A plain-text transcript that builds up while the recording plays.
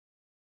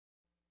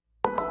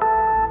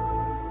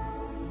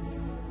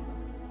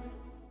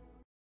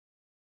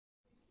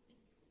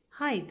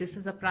Hi, this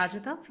is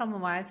Aprajita from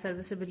Avaya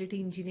Serviceability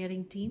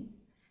Engineering team.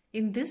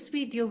 In this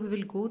video, we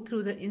will go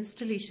through the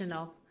installation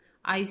of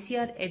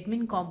ICR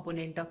Admin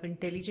component of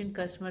Intelligent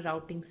Customer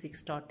Routing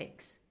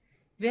 6.x,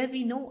 where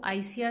we know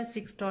ICR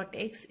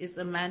 6.x is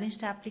a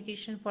managed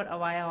application for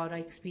Avaya or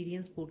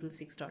Experience Portal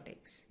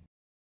 6.x.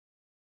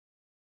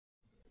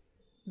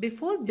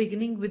 Before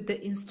beginning with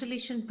the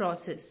installation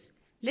process,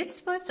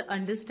 let's first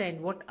understand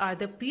what are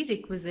the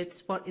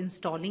prerequisites for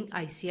installing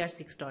ICR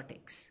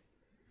 6.x.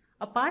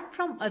 Apart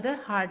from other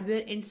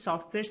hardware and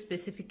software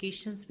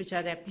specifications which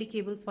are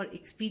applicable for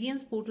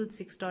Experience Portal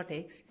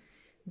 6.x,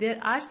 there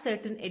are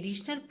certain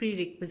additional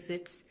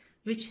prerequisites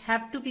which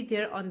have to be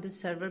there on the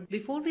server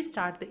before we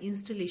start the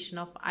installation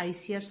of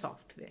ICR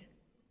software.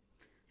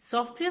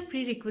 Software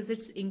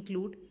prerequisites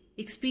include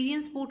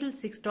Experience Portal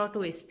 6.0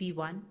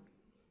 SP1,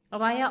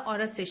 Avaya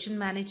or a Session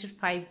Manager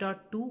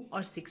 5.2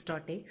 or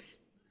 6.x,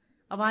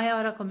 Avaya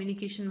or a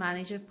Communication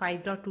Manager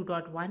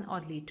 5.2.1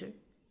 or later,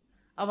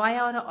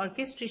 Avaya or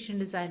Orchestration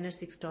Designer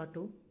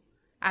 6.0,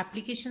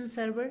 Application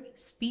Server,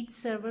 Speech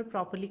Server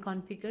properly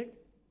configured.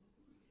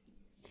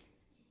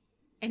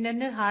 And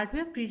under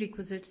hardware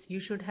prerequisites, you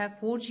should have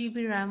 4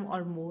 GB RAM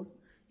or more,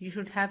 you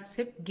should have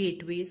SIP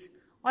gateways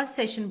or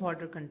Session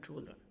Border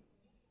Controller.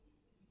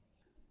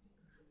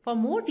 For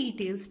more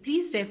details,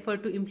 please refer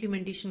to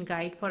Implementation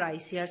Guide for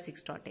ICR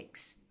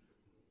 6.x.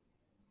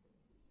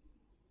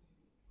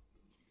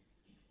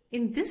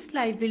 In this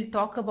slide, we'll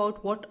talk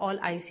about what all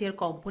ICR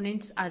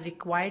components are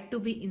required to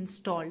be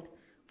installed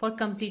for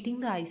completing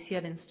the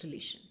ICR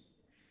installation.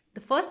 The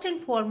first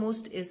and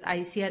foremost is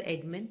ICR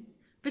Admin,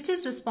 which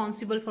is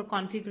responsible for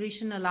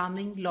configuration,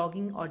 alarming,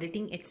 logging,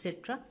 auditing,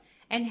 etc.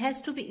 and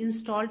has to be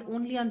installed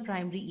only on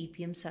primary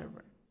EPM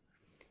server.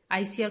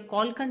 ICR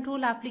Call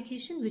Control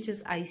application, which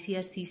is ICR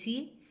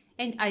CCA,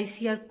 and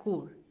ICR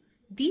Core.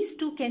 These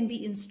two can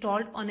be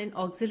installed on an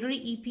auxiliary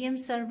EPM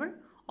server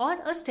or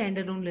a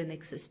standalone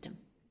Linux system.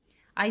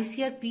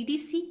 ICR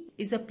PDC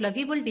is a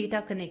pluggable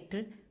data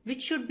connector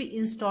which should be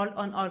installed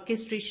on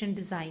Orchestration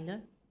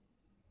Designer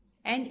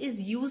and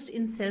is used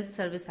in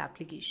self-service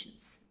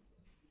applications.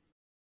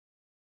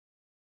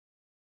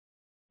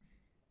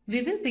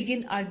 We will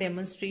begin our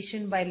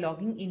demonstration by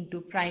logging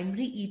into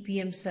primary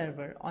EPM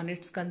server on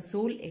its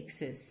console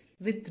access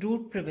with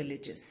root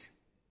privileges.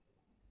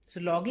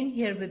 So log in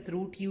here with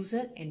root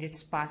user and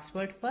its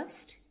password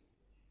first.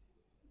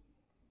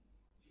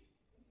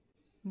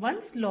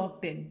 Once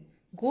logged in,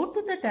 go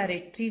to the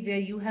directory where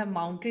you have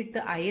mounted the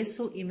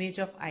ISO image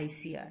of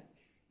ICR.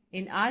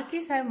 In our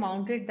case, I have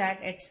mounted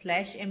that at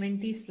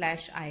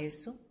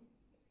 /mnt/ISO.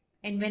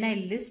 And when I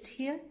list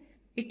here,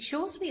 it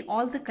shows me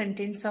all the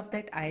contents of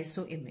that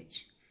ISO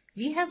image.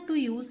 We have to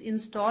use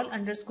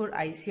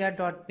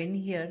install_icr.bin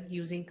here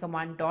using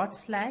command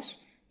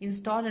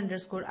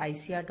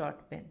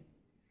 /install_icr.bin.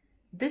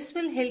 This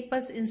will help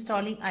us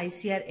installing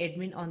ICR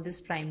Admin on this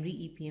primary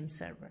EPM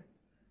server.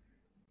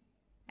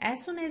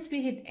 As soon as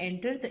we hit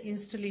enter, the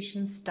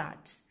installation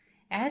starts.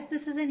 As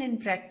this is an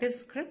interactive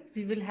script,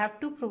 we will have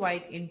to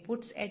provide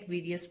inputs at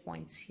various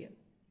points here.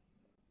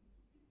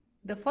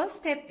 The first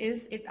step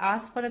is it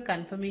asks for a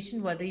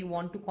confirmation whether you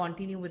want to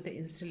continue with the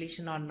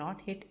installation or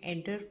not. Hit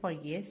enter for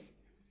yes.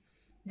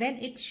 Then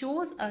it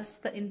shows us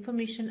the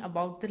information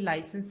about the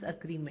license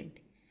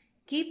agreement.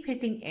 Keep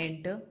hitting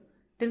enter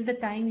till the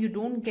time you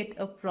don't get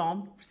a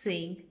prompt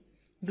saying,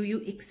 do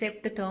you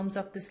accept the terms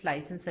of this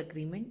license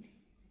agreement?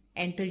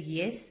 Enter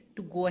yes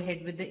to go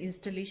ahead with the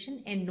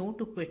installation and no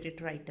to quit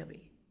it right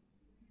away.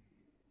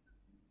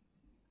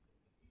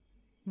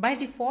 By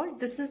default,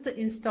 this is the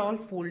install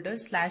folder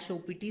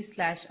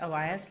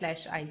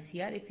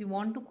 /opt/avaya/ICR. If you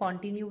want to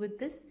continue with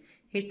this,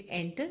 hit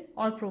enter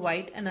or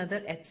provide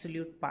another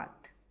absolute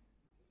path.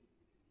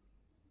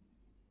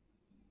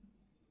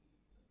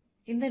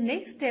 In the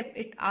next step,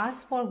 it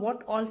asks for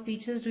what all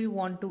features do you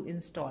want to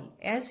install.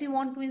 As we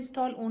want to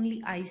install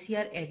only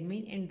ICR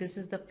Admin and this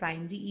is the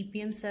primary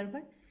EPM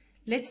server,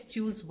 let's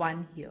choose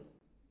one here.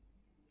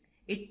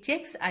 It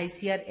checks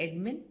ICR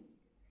Admin.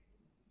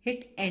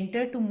 Hit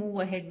enter to move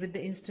ahead with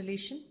the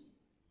installation.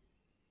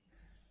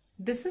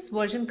 This is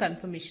version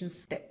confirmation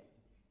step.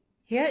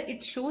 Here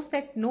it shows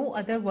that no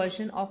other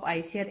version of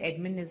ICR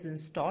Admin is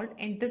installed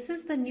and this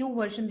is the new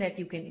version that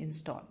you can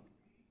install.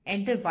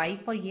 Enter Y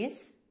for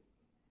yes.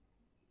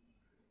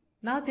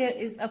 Now there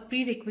is a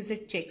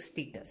prerequisite check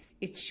status.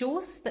 It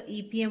shows the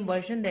EPM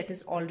version that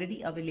is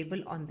already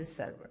available on this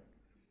server.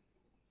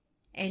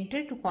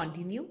 Enter to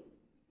continue.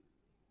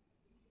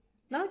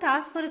 Now it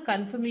asks for a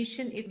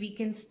confirmation if we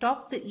can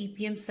stop the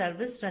EPM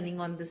service running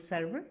on this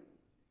server.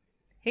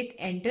 Hit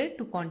enter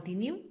to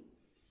continue.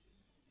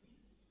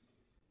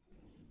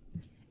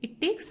 It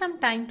takes some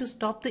time to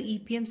stop the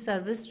EPM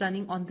service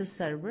running on the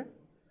server,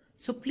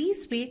 so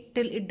please wait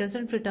till it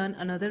doesn't return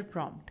another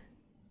prompt.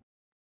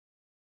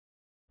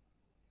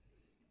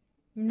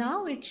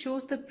 Now it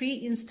shows the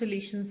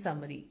pre-installation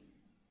summary.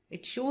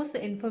 It shows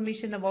the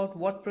information about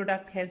what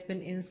product has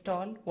been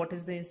installed, what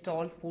is the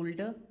install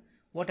folder,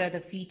 what are the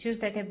features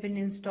that have been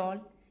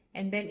installed,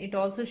 and then it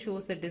also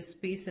shows the disk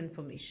space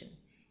information.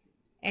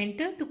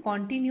 Enter to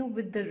continue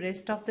with the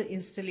rest of the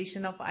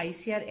installation of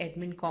ICR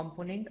Admin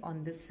component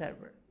on this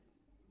server.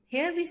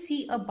 Here we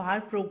see a bar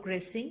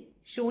progressing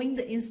showing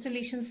the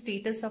installation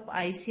status of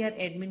ICR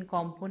Admin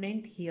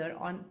component here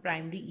on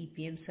primary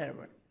EPM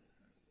server.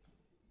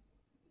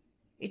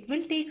 It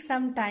will take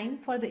some time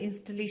for the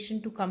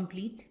installation to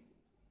complete.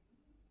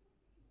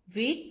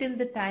 Wait till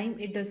the time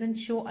it doesn't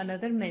show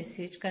another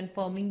message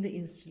confirming the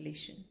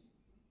installation.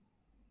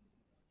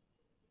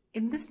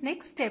 In this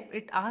next step,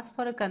 it asks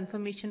for a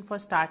confirmation for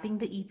starting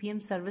the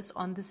EPM service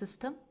on the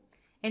system,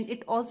 and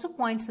it also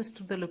points us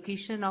to the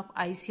location of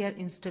ICR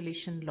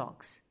installation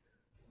logs.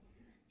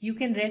 You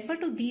can refer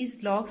to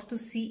these logs to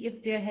see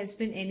if there has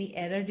been any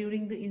error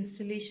during the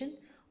installation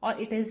or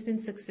it has been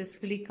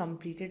successfully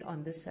completed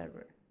on the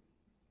server.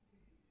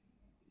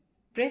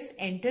 Press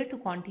enter to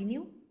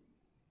continue.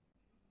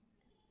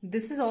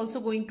 This is also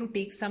going to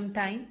take some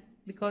time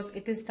because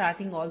it is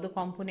starting all the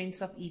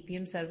components of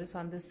EPM service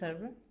on the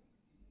server.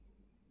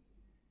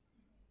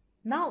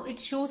 Now it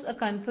shows a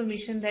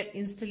confirmation that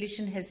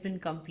installation has been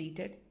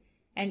completed,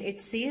 and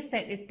it says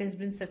that it has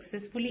been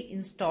successfully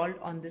installed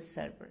on this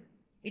server.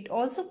 It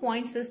also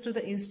points us to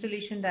the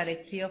installation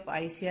directory of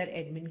ICR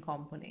Admin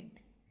component.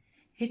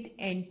 Hit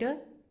enter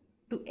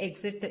to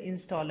exit the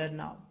installer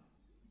now.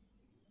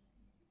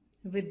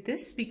 With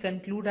this, we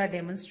conclude our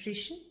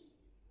demonstration.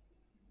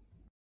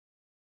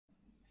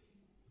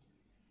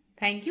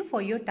 Thank you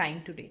for your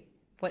time today.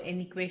 For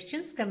any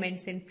questions,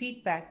 comments and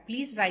feedback,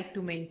 please write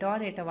to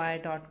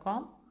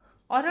mentor@avaya.com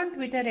or on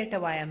Twitter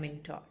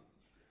 @AvayaMentor.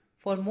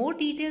 For more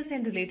details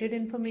and related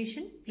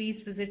information,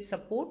 please visit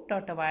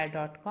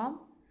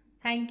support.avaya.com.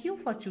 Thank you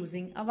for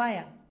choosing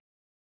Avaya.